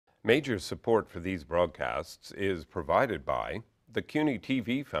Major support for these broadcasts is provided by the CUNY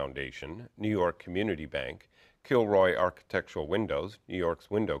TV Foundation, New York Community Bank, Kilroy Architectural Windows, New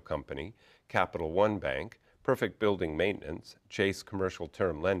York's window company, Capital One Bank, Perfect Building Maintenance, Chase Commercial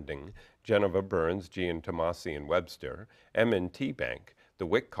Term Lending, Geneva Burns, Gian Tomasi and Webster, M&T Bank, the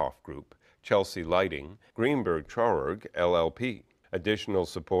Wickoff Group, Chelsea Lighting, Greenberg Traurig, LLP. Additional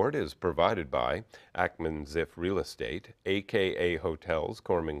support is provided by Ackman Ziff Real Estate, AKA Hotels,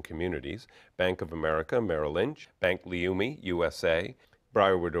 Corman Communities, Bank of America, Merrill Lynch, Bank Leumi, USA,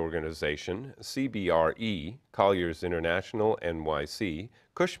 Briarwood Organization, CBRE, Colliers International, NYC,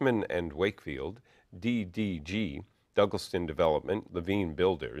 Cushman & Wakefield, DDG, Douglaston Development, Levine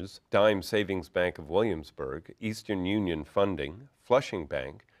Builders, Dime Savings Bank of Williamsburg, Eastern Union Funding, Flushing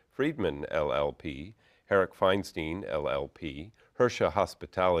Bank, Friedman LLP, Herrick Feinstein LLP, Hersha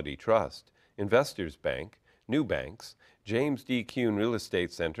Hospitality Trust, Investors Bank, New Banks, James D. Kuhn Real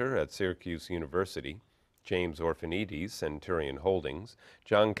Estate Center at Syracuse University, James Orphanages, Centurion Holdings,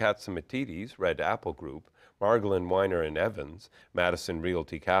 John Katsimatidis, Red Apple Group, Margolin Weiner and Evans, Madison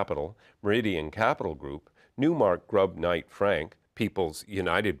Realty Capital, Meridian Capital Group, Newmark Grubb Knight Frank, People's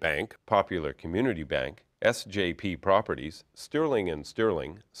United Bank, Popular Community Bank, SJP Properties, Sterling &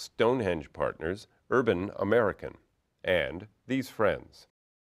 Sterling, Stonehenge Partners, Urban American, and these friends.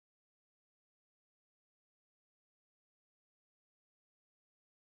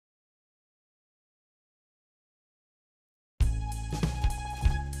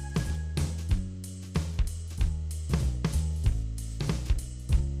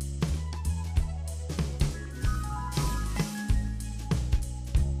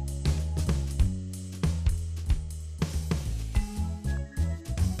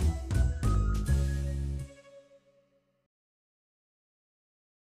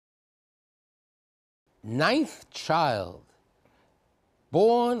 Ninth child,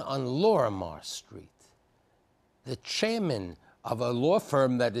 born on Lorimar Street. The chairman of a law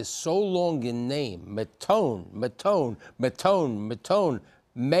firm that is so long in name, Mattone,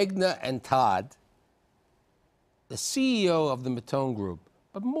 Megna and Todd. The CEO of the Mattone Group,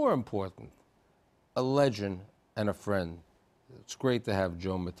 but more important, a legend and a friend. It's great to have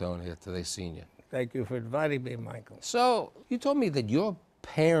Joe Mattone here today, Senior. Thank you for inviting me, Michael. So, you told me that your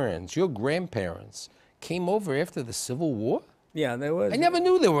parents, your grandparents, came over after the Civil War? Yeah, there was. I never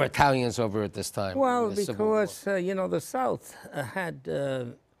knew there were Italians over at this time. Well, because, you know, the South had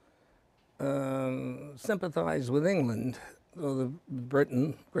sympathized with England, or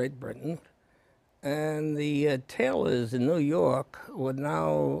Britain, Great Britain, and the tailors in New York were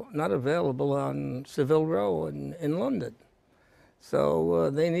now not available on Savile Row in London. So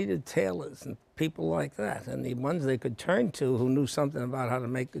they needed tailors and people like that, and the ones they could turn to who knew something about how to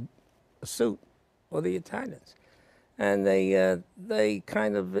make a suit were the Italians. And they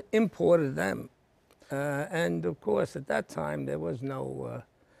kind of imported them. And of course, at that time, there was no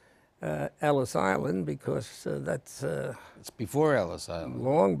Ellis Island, because that's... it's before Ellis Island.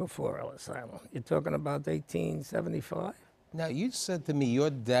 Long before Ellis Island. You're talking about 1875? Now, you said to me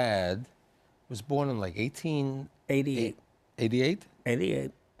your dad was born in like 88. 88?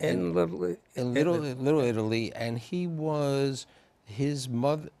 88. In Little Italy, and he was... His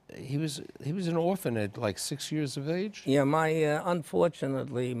mother, he was an orphan at like 6 years of age? Yeah,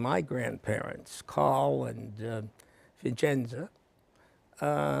 unfortunately, my grandparents, Carl and Vicenza,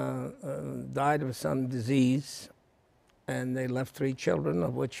 died of some disease, and they left 3 children,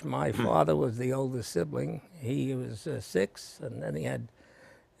 of which my father was the oldest sibling. He was 6, and then he had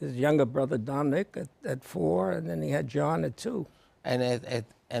his younger brother Dominic at 4, and then he had John at 2. And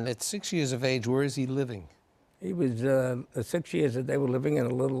at 6 years of age, where is he living? He was 6 years that they were living in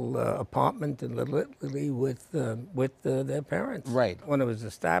a little apartment in Little Italy with their parents. Right. When it was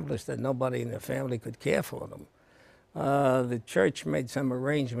established that nobody in the family could care for them, the church made some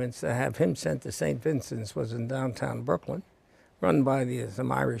arrangements to have him sent to St. Vincent's, was in downtown Brooklyn, run by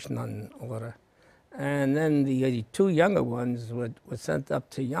some Irish nun order. And then the 2 younger ones were sent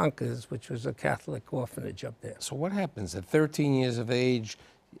up to Yonkers, which was a Catholic orphanage up there. So what happens at 13 years of age?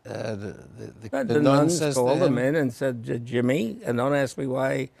 The nuns called him in and said, Jimmy, and don't ask me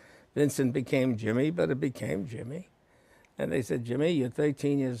why Vincent became Jimmy, but it became Jimmy. And they said, Jimmy, you're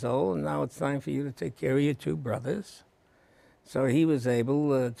 13 years old, and now it's time for you to take care of your 2 brothers. So he was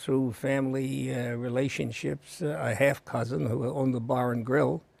able, through family relationships, a half-cousin who owned the bar and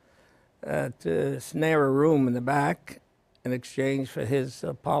grill, to snare a room in the back in exchange for his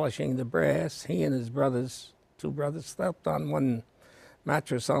polishing the brass. He and his brothers, 2 brothers, slept on one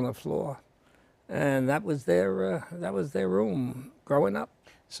mattress on the floor, and that was their room growing up.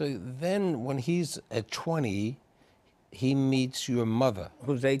 So then, when he's at 20, he meets your mother.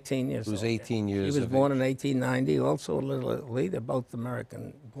 Who's 18 years old. Who's 18 years She was of born age. in 1890, also a little Italy. They're both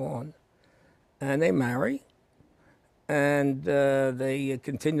American born. And they marry. And they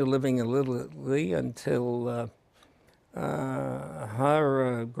continue living in Little Italy until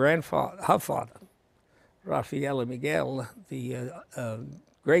her father, Raffaele Miguel, the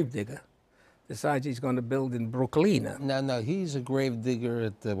gravedigger, decides he's going to build in Brooklyn. No, he's a grave digger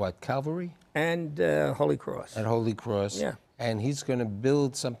at Calvary? And Holy Cross. At Holy Cross. Yeah. And he's going to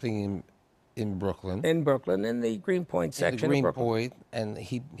build something in Brooklyn. In Brooklyn, in the Greenpoint section in the of Brooklyn. Greenpoint, and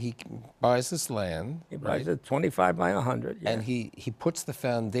he buys this land. He buys it 25 by 100. Yeah. And he puts the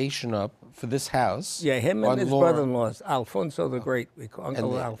foundation up for this house. Yeah, him and his brother-in-laws, Alfonso the Great, we call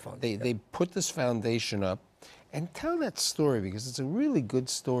Uncle Alfonso. They put this foundation up. And tell that story, because it's a really good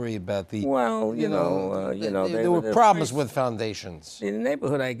story about the. Well, there were problems with foundations in the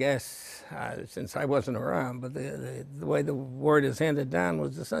neighborhood, I guess, since I wasn't around. But the way the word is handed down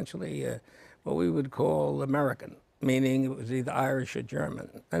was essentially what we would call American, meaning it was either Irish or German.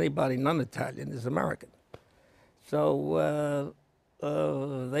 Anybody non-Italian is American. So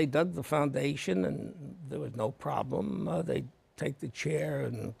they dug the foundation, and there was no problem. They take the chair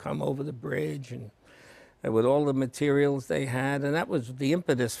and come over the bridge and. With all the materials they had, and that was the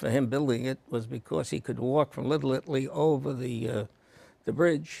impetus for him building it, was because he could walk from Little Italy over the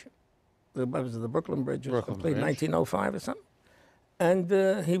bridge. What was it, the Brooklyn Bridge? It was complete in 1905 or something. And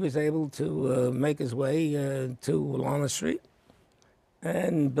he was able to make his way to Lana Street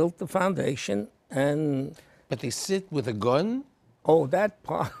and built the foundation. And but they sit with a gun? Oh, that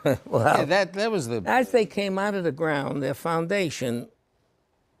part. Well, yeah, that was the. As they came out of the ground, their foundation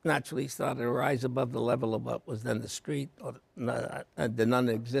naturally started to rise above the level of what was then the street, or the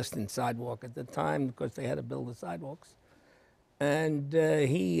non-existent sidewalk at the time, because they had to build the sidewalks. And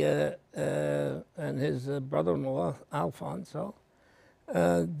he and his brother-in-law, Alfonso,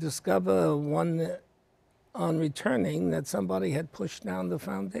 discover on returning that somebody had pushed down the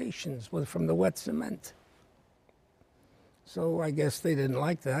foundations from the wet cement. So I guess they didn't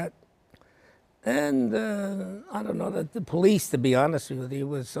like that. And I don't know that the police, to be honest with you,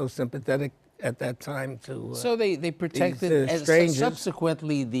 was so sympathetic at that time to. So they protected. Strangers.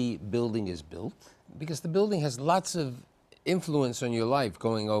 Subsequently, the building is built because the building has lots of influence on your life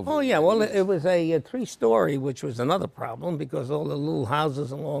going over. Oh yeah, well it was a 3-story, which was another problem because all the little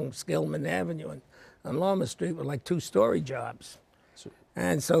houses along Skillman Avenue and Lama Street were like 2-story jobs,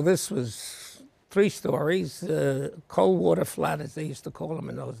 and so this was 3 stories, cold water flat as they used to call them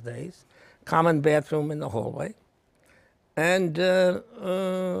in those days. Common bathroom in the hallway, and 5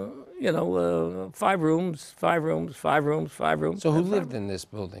 rooms. So who lived in this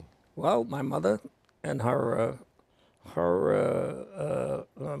building? Well, my mother and my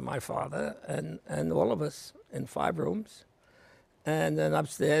father, and all of us in 5 rooms, and then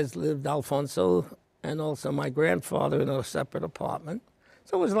upstairs lived Alfonso and also my grandfather in a separate apartment.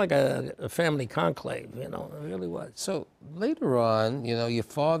 So it was like a family conclave, it really was. So later on, your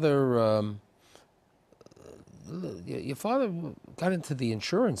father got into the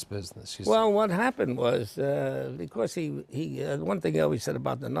insurance business. Well, what happened was, because he one thing he always said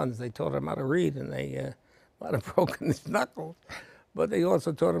about the nuns, they taught him how to read, and they might have broken his knuckles, but they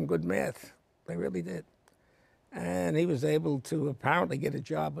also taught him good math. They really did. And he was able to apparently get a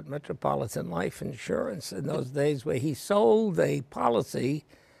job at Metropolitan Life Insurance in those days, where he sold a policy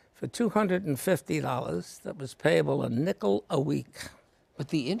for $250 that was payable a nickel a week. But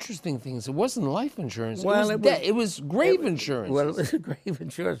the interesting thing is it wasn't life insurance. Well, it was grave insurance. Well, it was grave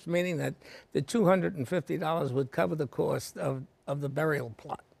insurance, meaning that the $250 would cover the cost of the burial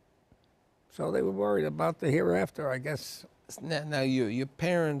plot. So they were worried about the hereafter, I guess. Now your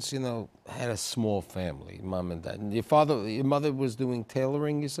parents, had a small family, mom and dad. And your mother was doing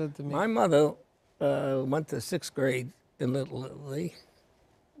tailoring, you said to me? My mother went to 6th grade in Little Italy,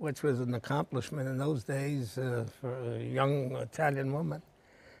 which was an accomplishment in those days for a young Italian woman.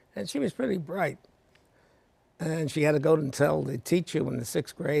 And she was pretty bright. And she had to go and tell the teacher in the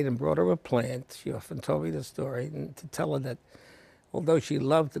 6th grade and brought her a plant. She often told me the story, and to tell her that although she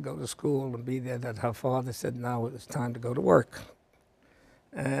loved to go to school and be there, that her father said now it was time to go to work.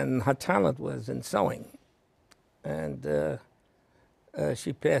 And her talent was in sewing. And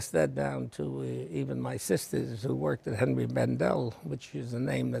she passed that down to even my sisters who worked at Henry Bendel, which is a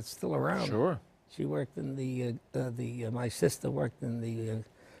name that's still around. Sure. She worked in my sister worked in the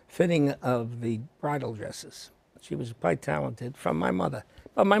fitting of the bridal dresses. She was quite talented from my mother.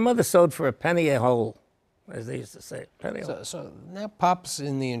 But my mother sewed for a penny a hole, as they used to say. So now Pop's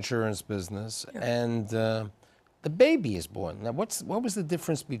in the insurance business, yeah. And the baby is born. Now, what was the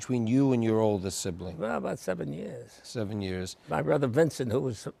difference between you and your oldest sibling? Well, about 7 years. 7 years. My brother Vincent, who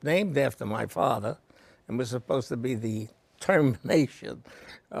was named after my father and was supposed to be the termination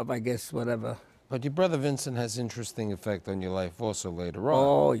of, I guess, whatever. But your brother Vincent has interesting effect on your life also later on.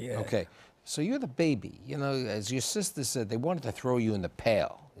 Oh, yeah. Okay. So you're the baby. You know, as your sister said, they wanted to throw you in the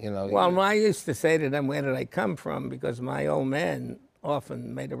pail. You know. Well, I used to say to them, where did I come from? Because my old man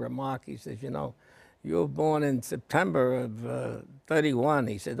often made a remark. He says, you know, you were born in September of 31.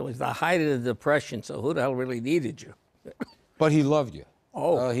 He said, it was the height of the Depression, so who the hell really needed you? But he loved you.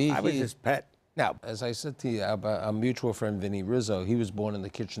 Oh, I was his pet. Now, as I said to you about our mutual friend Vinny Rizzo, he was born in the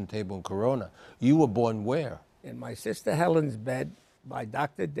kitchen table in Corona. You were born where? In my sister Helen's bed by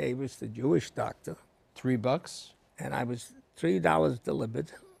Dr. Davis, the Jewish doctor. $3? And I was $3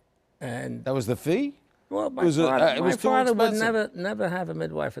 delivered. And that was the fee? Well, my father would never have a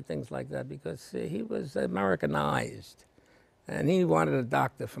midwife or things like that because he was Americanized. And he wanted a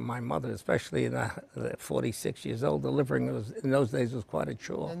doctor for my mother, especially in 46 years old. Delivering in those days was quite a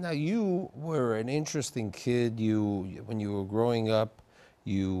chore. And now you were an interesting kid. When you were growing up,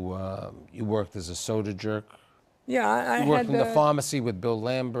 you worked as a soda jerk. Yeah, I you worked in the pharmacy with Bill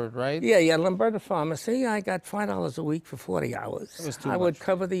Lambert, right? Yeah, Lombardo Pharmacy. I got $5 a week for 40 hours. It was too I much. would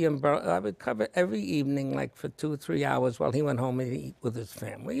cover I would cover every evening, like for 2 or 3 hours, while he went home and eat with his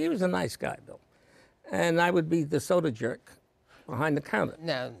family. He was a nice guy, Bill. And I would be the soda jerk behind the counter.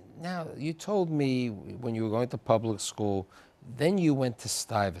 Now you told me when you were going to public school, then you went to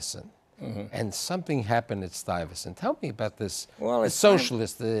Stuyvesant. And something happened at Stuyvesant. Tell me about this. Well, the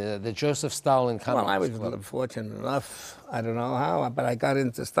socialist, the Joseph Stalin Communist Well, I was Club. fortunate enough. I don't know how, but I got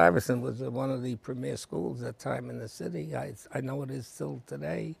into Stuyvesant. Was one of the premier schools at that time in the city. I know it is still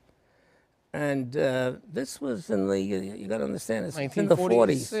today. And this was in the, you got to understand, it's in the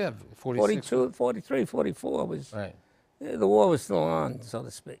 40s. Yeah, 42, 43, 44 was, right. The war was still on, so to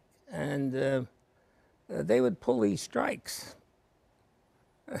speak. And they would pull these strikes.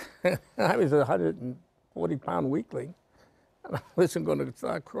 I was a 140-pound weakling. And I wasn't going to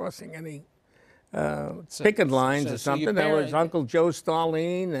start crossing any picket lines or something. There was Uncle Joe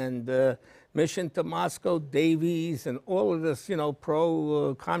Stalin and Mission to Moscow Davies and all of this, you know,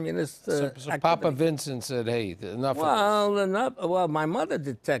 pro-communist So Papa Vincent said, hey, enough of this. Well, my mother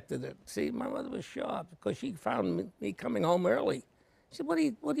detected it. See, my mother was sharp because she found me coming home early. She said, what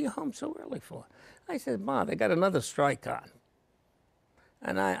are you home so early for? I said, Ma, they got another strike on.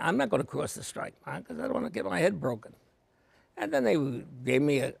 And I'm not going to cross the strike line because I don't want to get my head broken. And then they gave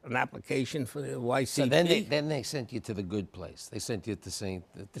me an application for the YCP. So then they sent you to the good place. They sent you to St.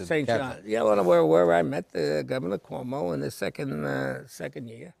 John. Yeah, where I met the Governor Cuomo in the second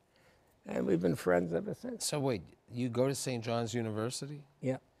year. And we've been friends ever since. So wait, you go to St. John's University?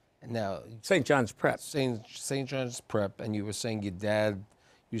 Yeah. And now St. John's Prep. St. John's Prep, and you were saying your dad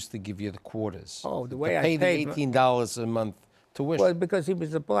used to give you the quarters. Oh, the way I paid paid $18 a month tuition. Well, because he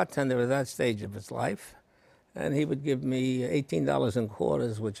was a bartender at that stage of his life. And he would give me $18 in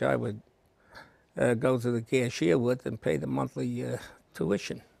quarters, which I would go to the cashier with and pay the monthly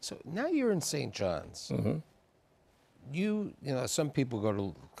tuition. So now you're in St. John's. Mm-hmm. You know, some people go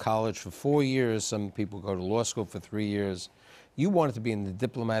to college for 4 years. Some people go to law school for 3 years. You wanted to be in the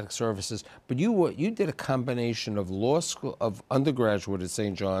diplomatic services, but you did a combination of law school, of undergraduate at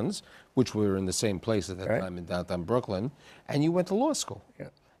St. John's, which we were in the same place at that time in downtown Brooklyn, and you went to law school. Yeah.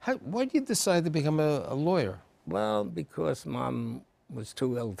 Why did you decide to become a lawyer? Well, because Mom was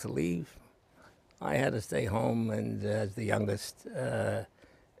too ill to leave. I had to stay home, and as the youngest,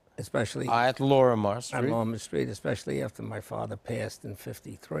 especially at Lorimer Street. On Lorimer Street, especially after my father passed in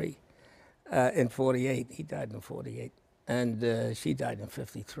 '53. In '48, he died in '48, and she died in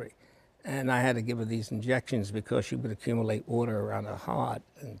 '53. And I had to give her these injections because she would accumulate water around her heart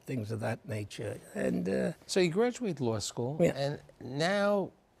and things of that nature. And so you graduate law school, and now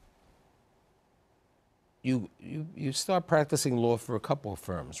you start practicing law for a couple of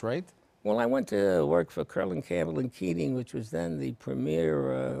firms, right? Well, I went to work for Curlin, Campbell, and Keating, which was then the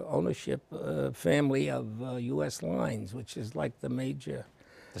premier ownership family of U.S. Lines, which is like the major...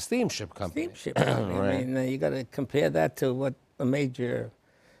 The steamship company. Steamship company. Right. I mean, you got to compare that to what the major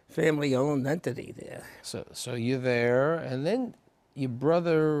family-owned entity there. So you're there, and then your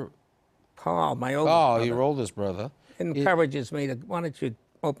brother... Carl, my oldest brother. Your oldest brother. Encourages me to, why don't you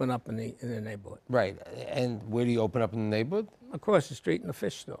open up in the neighborhood? Right. And where do you open up in the neighborhood? Across the street in the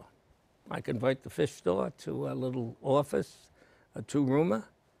fish store. I convert the fish store to a little office, a two-roomer.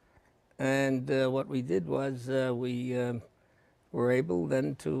 And what we did was we were able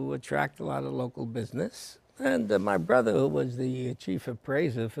then to attract a lot of local business. And my brother, who was the chief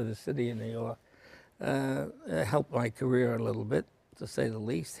appraiser for the city of New York, helped my career a little bit, to say the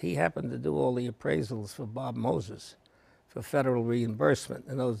least. He happened to do all the appraisals for Bob Moses for federal reimbursement.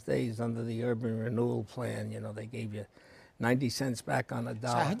 In those days, under the urban renewal plan, they gave you 90 cents back on a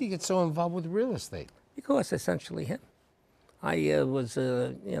dollar. So how do you get so involved with real estate? Because essentially him. I was,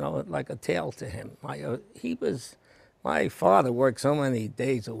 like a tail to him. My father worked so many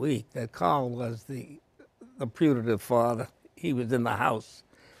days a week that Carl was the putative father. He was in the house.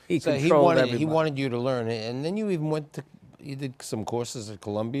 He controlled everybody. He wanted you to learn it, and then you even you did some courses at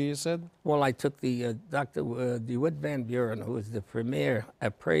Columbia, you said? Well, I took the Dr. DeWitt Van Buren, who was the premier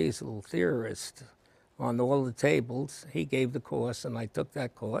appraisal theorist on all the tables. He gave the course, and I took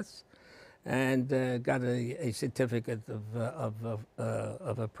that course, and got a certificate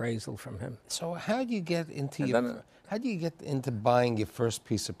of appraisal from him. So how do you get into buying your first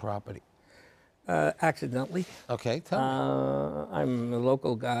piece of property? Accidentally. Okay, tell me. I'm a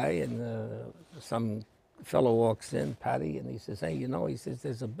local guy, and some fellow walks in, Patty, and he says, hey, he says,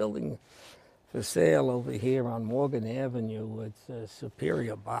 there's a building for sale over here on Morgan Avenue. It's a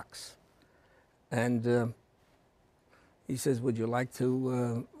Superior Box. And he says, would you like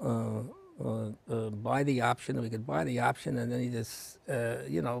to buy the option? We could buy the option, and then he just,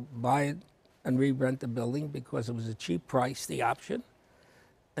 buy it and re-rent the building because it was a cheap price, the option.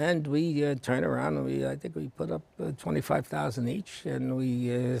 And we turned around and I think we put up $25,000 each, and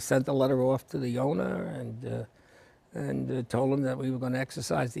we sent a letter off to the owner and told him that we were going to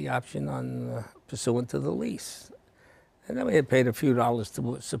exercise the option on pursuant to the lease. And then we had paid a few dollars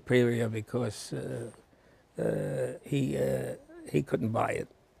to Superior because he couldn't buy it,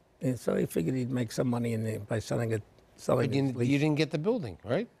 and so he figured he'd make some money by selling it. But you didn't get the building,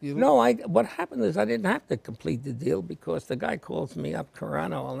 right? No, what happened is I didn't have to complete the deal because the guy calls me up,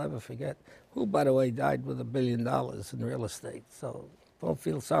 Carano, I'll never forget, who, by the way, died with $1 billion in real estate. So don't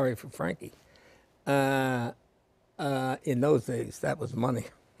feel sorry for Frankie. In those days, that was money.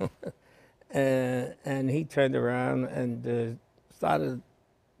 And he turned around and started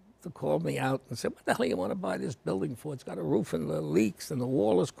to call me out and said, what the hell you want to buy this building for? It's got a roof and the leaks and the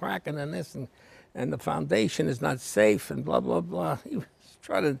wall is cracking and this and the foundation is not safe and blah, blah, blah. He was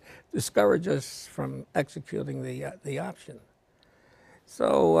trying to discourage us from executing the option.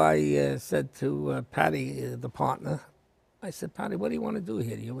 So I said to Patty, the partner, I said, Patty, what do you want to do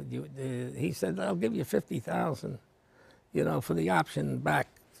here? He said, I'll give you $50,000, for the option back.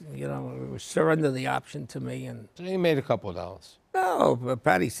 Surrender the option to me. And so you made a couple of dollars. No, but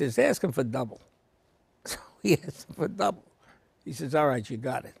Patty says, ask him for double. So he asked him for double. He says, all right, you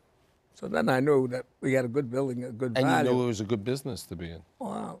got it. So then I knew that we had a good building, a good value. And you knew it was a good business to be in.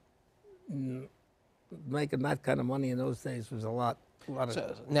 Well, making that kind of money in those days was a lot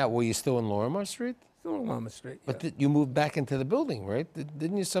now, were you still in Lorimer Street? Still in Lorimer Street, yeah. But you moved back into the building, right?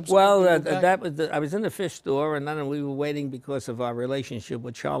 Didn't you subsequently Well, I was in the fish store, and then we were waiting because of our relationship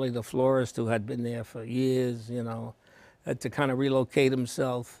with Charlie the florist, who had been there for years, to kind of relocate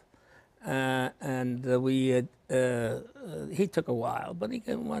himself. He took a while, but he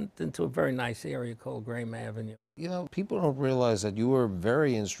went into a very nice area called Graham Avenue. People don't realize that you were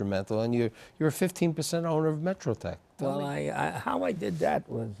very instrumental, and you're a 15% owner of Metrotech. Well, how I did that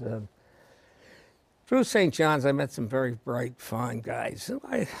was through St. John's. I met some very bright, fine guys who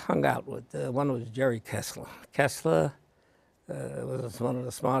I hung out with. One was Jerry Kessler. Kessler was one of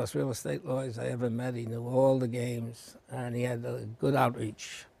the smartest real estate lawyers I ever met. He knew all the games, and he had a good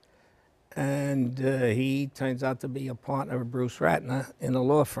outreach. And he turns out to be a partner of Bruce Ratner in a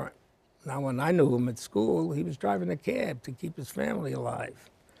law firm. Now, when I knew him at school, he was driving a cab to keep his family alive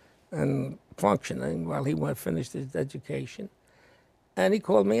and functioning while he finished his education. And he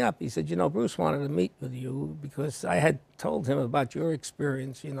called me up. He said, Bruce wanted to meet with you because I had told him about your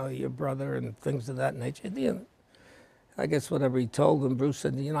experience, your brother and things of that nature. I guess whatever he told him, Bruce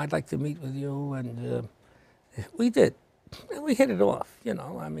said, I'd like to meet with you. And we did. And we hit it off,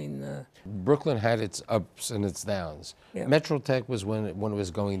 Brooklyn had its ups and its downs. Yeah. Metrotech was when it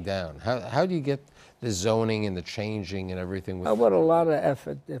was going down. How do you get the zoning and the changing and everything? What a lot of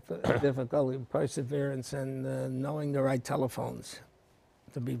effort, difficulty, perseverance, and knowing the right telephones,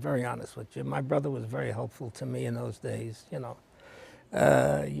 to be very honest with you. My brother was very helpful to me in those days,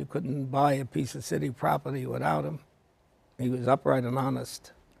 You couldn't buy a piece of city property without him. He was upright and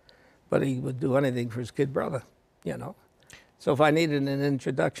honest, but he would do anything for his kid brother, So if I needed an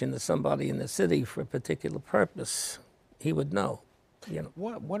introduction to somebody in the city for a particular purpose, he would know.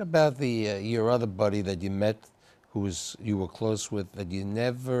 What about your other buddy that you met, you were close with, that you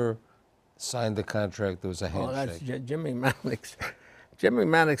never signed the contract? There was a handshake. Oh, that's Jimmy Mannix. Jimmy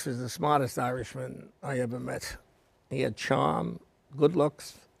Mannix was the smartest Irishman I ever met. He had charm, good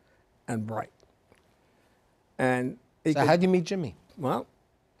looks, and bright. And So how'd you meet Jimmy? well,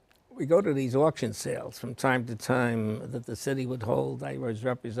 we go to these auction sales from time to time that the city would hold. I was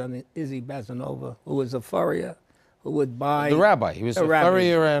representing Izzy Bazanova, who was a furrier, who would buy... The rabbi. He was a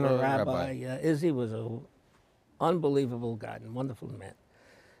furrier and a rabbi. Izzy was an unbelievable guy and wonderful man.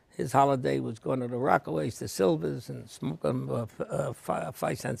 His holiday was going to the Rockaways, the Silvers, and smoking a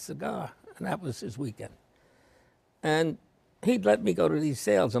 5-cent cigar, and that was his weekend. And he'd let me go to these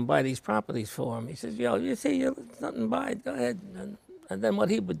sales and buy these properties for him. He says, yo, you see, there's nothing to buy, go ahead. And then what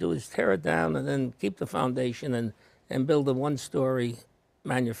he would do is tear it down and then keep the foundation and build a one-story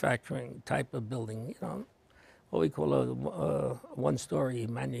manufacturing type of building, you know, what we call a one-story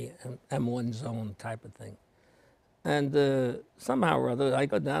M1 zone type of thing. And somehow or other, I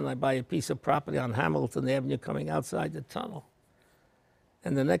go down and I buy a piece of property on Hamilton Avenue coming outside the tunnel.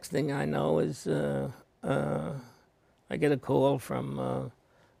 And the next thing I know is I get a call from a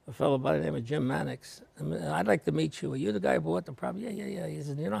fellow by the name of Jim Mannix. I'd like to meet you. Are you the guy who bought the property? Yeah. He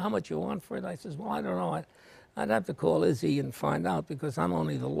said, you know how much you want for it? I says, well, I don't know. I'd have to call Izzy and find out because I'm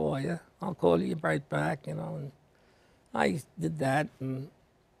only the lawyer. I'll call you right back, you know. And I did that. And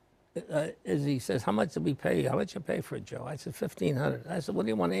Izzy says, how much did we pay you? How much you pay for it, Joe? I said, $1,500. I said, what do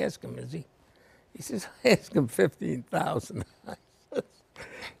you want to ask him, Izzy? He says, ask him $15,000. I said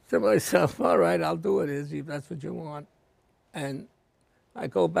to myself, all right, I'll do it, Izzy, if that's what you want. And I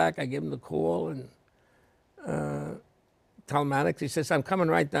go back, I give him the call, and tell Mannix, he says, I'm coming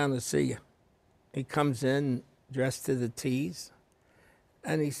right down to see you. He comes in dressed to the T's,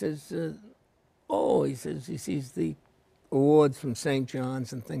 and he says, he says, he sees the awards from St.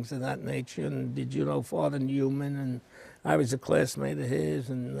 John's and things of that nature, and did you know Father Newman, and I was a classmate of his,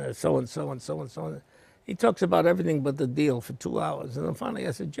 and so-and-so and so-and-so. He talks about everything but the deal for 2 hours, and then finally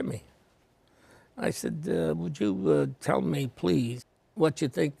I said, Jimmy, I said, would you tell me, please, what you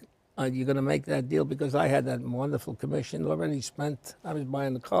think you're going to make that deal? Because I had that wonderful commission already spent. I was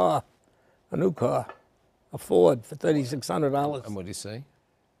buying a car, a new car, a Ford for $3,600. And what did he say?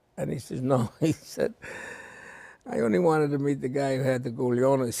 And he says, no. He said, I only wanted to meet the guy who had the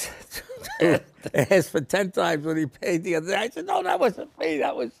Guliones. Asked for 10 times what he paid the other day. I said, no, that wasn't me.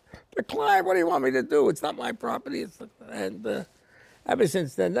 That was the client. What do you want me to do? It's not my property. And ever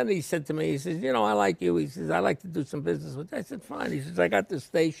since then he said to me, he says, you know, I like you. He says, I like to do some business with you. I said, fine. He says, I got this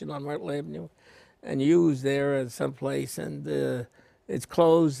station on Myrtle Avenue and used there at some place, and it's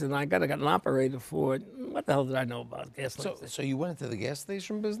closed, and I got an operator for it. What the hell did I know about gas station? So you went into the gas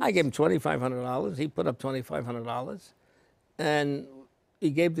station business? I gave him $2,500. He put up $2,500. And he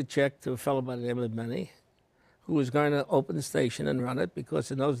gave the check to a fellow by the name of Benny, who was going to open the station and run it,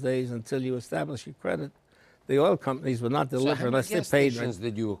 because in those days, until you establish your credit, the oil companies would not deliver unless they paid. How many gas stations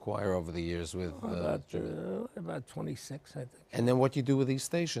did you acquire over the years with about 26, I think. And then what do you do with these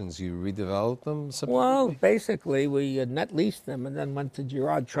stations? You redevelop them? Well, basically, we net leased them and then went to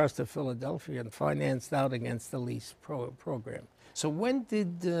Girard Trust of Philadelphia and financed out against the lease program. So when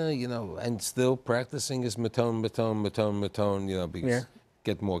did, and still practicing as Mattone, because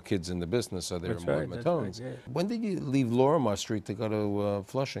get more kids in the business, so there are more Mattones. Right, yeah. When did you leave Lorimar Street to go to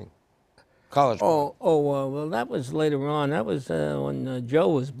Flushing? College. Well, that was later on. That was when Joe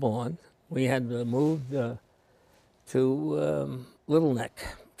was born. We had moved to Little Neck,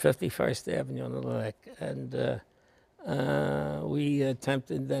 51st Avenue in Little Neck. And we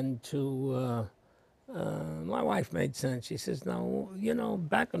attempted then to, my wife made sense. She says, no,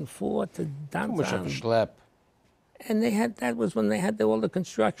 back and forth to downtown. Too much of a schlep. And that was when they had all the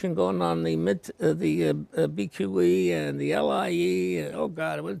construction going on, the BQE and the LIE. Oh,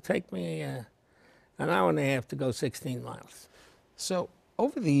 God, it would take me an hour and a half to go 16 miles. So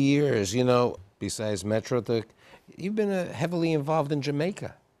over the years, besides Metro, you've been heavily involved in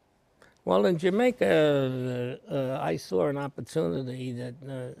Jamaica. Well, in Jamaica, I saw an opportunity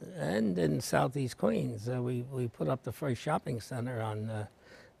and in Southeast Queens. We put up the first shopping center on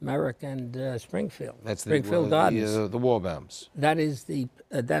Merrick and Springfield. That's Springfield Gardens. The Warbounds. That was the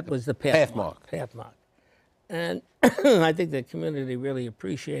Pathmark. And I think the community really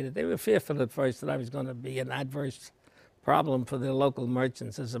appreciated it. They were fearful at first that I was going to be an adverse problem for the local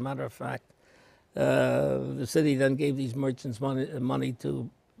merchants. As a matter of fact, the city then gave these merchants money to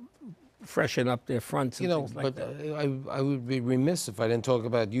freshen up their fronts and things like that. I would be remiss if I didn't talk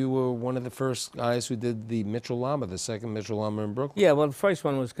about, you were one of the first guys who did the Mitchell-Lama, the second Mitchell-Lama in Brooklyn. Yeah, well, the first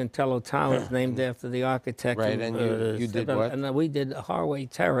one was Contello Towers, named after the architect. Right, and you did what? And we did Harway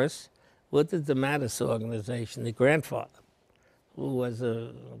Terrace with the DeMattis organization, the grandfather, who was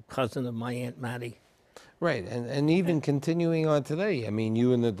a cousin of my Aunt Mattie. Right, and even continuing on today. I mean,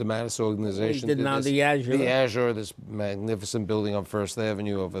 you and the Dematis organization We did now this, the Azure. The Azure, this magnificent building on First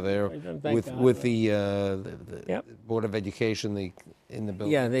Avenue over there, Thank God. with the Yep. Board of Education in the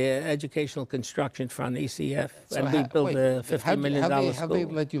building. Yeah, the Educational Construction Fund, ECF, So and we built a $50 million how school. they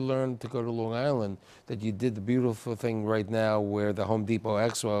let you learn to go to Long Island, that you did the beautiful thing right now where the Home Depot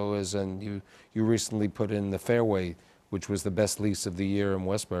Expo is, and you recently put in the Fairway, which was the best lease of the year in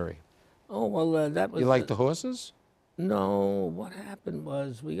Westbury. Oh, well, that was... You like the horses? No, what happened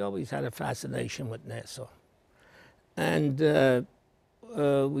was we always had a fascination with Nassau. And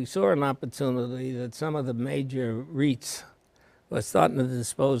we saw an opportunity that some of the major REITs were starting to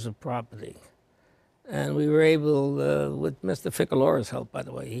dispose of property. And we were able, with Mr. Ficalora's help, by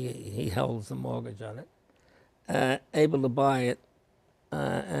the way, he holds the mortgage on it, able to buy it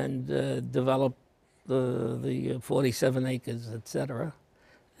and develop the 47 acres, et cetera.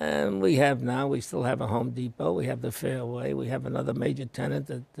 And we still have a Home Depot, we have the Fairway, we have another major tenant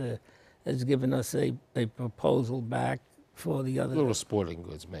that has given us a proposal back for the other. Little sporting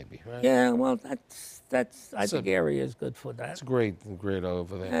goods, maybe, right? Yeah, well, I think area is good for that. It's great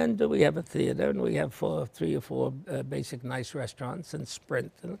over there. And we have a theater, and we have 3 or 4 basic nice restaurants, and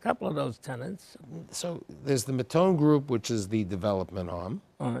Sprint, and a couple of those tenants. So there's the Mattone Group, which is the development arm.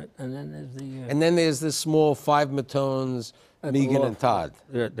 All right, and then there's the... And then there's this small 5 Mattones, Megan and Todd.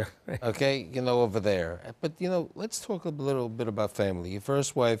 Yeah, Okay, over there. But, let's talk a little bit about family. Your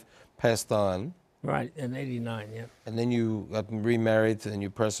first wife passed on. right, in '89, yeah. And then you got remarried, and you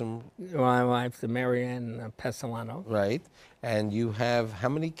present. My wife, the Marianne Pessolano. Right. And you have how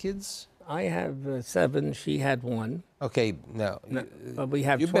many kids? I have 7, she had 1. Okay, now. But we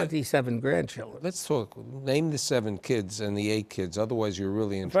have 27 grandchildren. Let's talk. Name the 7 kids and the 8 kids. Otherwise, you're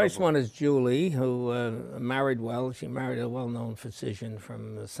really in First trouble. one is Julie, who married well. She married a well-known physician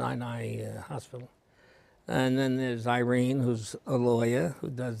from the Sinai Hospital. And then there's Irene, who's a lawyer, who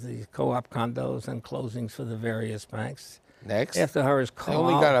does the co-op condos and closings for the various banks. Next. After her is I Carl.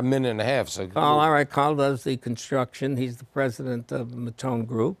 only got a minute and a half, so. Carl, all right, Carl does the construction. He's the president of Mattone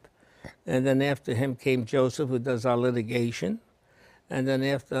Group. And then after him came Joseph, who does our litigation. And then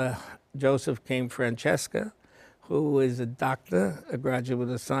after Joseph came Francesca, who is a doctor, a graduate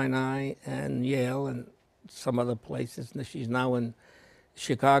of Sinai and Yale and some other places. And she's now in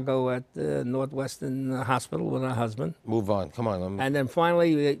Chicago at the Northwestern Hospital with her husband. Move on. Come on. And then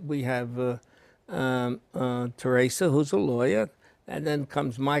finally we have Teresa, who's a lawyer. And then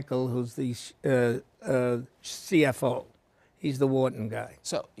comes Michael, who's the CFO. He's the Wharton guy.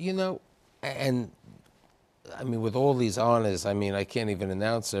 So, and I mean, with all these honors, I mean, I can't even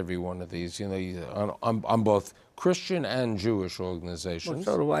announce every one of these, on both Christian and Jewish organizations.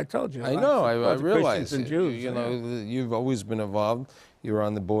 Well, so do I told you. I know, I realize. And Jews, you've always been involved. You're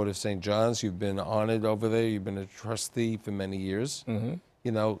on the board of St. John's. You've been honored over there. You've been a trustee for many years.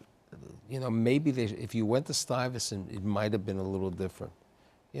 Mm-hmm. Maybe if you went to Stuyvesant, it might have been a little different.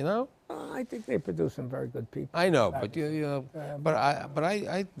 I think they produce some very good people. I know, but but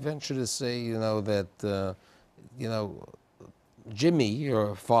I venture to say, that Jimmy,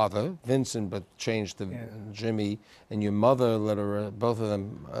 your father, Vincent, but changed to Jimmy, and your mother, both of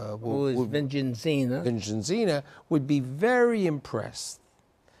them, who is Vincenzina, would be very impressed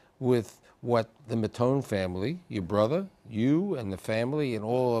with what the Mattone family, your brother, you, and the family, and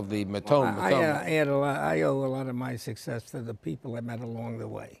all of the Mattone. I owe a lot of my success to the people I met along the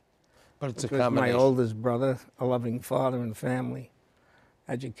way. But it's a combination. My oldest brother, a loving father and family.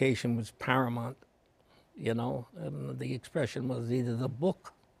 Education was paramount, and the expression was either the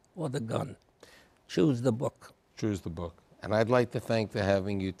book or the gun. Choose the book. Choose the book. And I'd like to thank for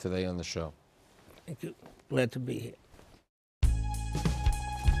having you today on the show. Thank you. Glad to be here.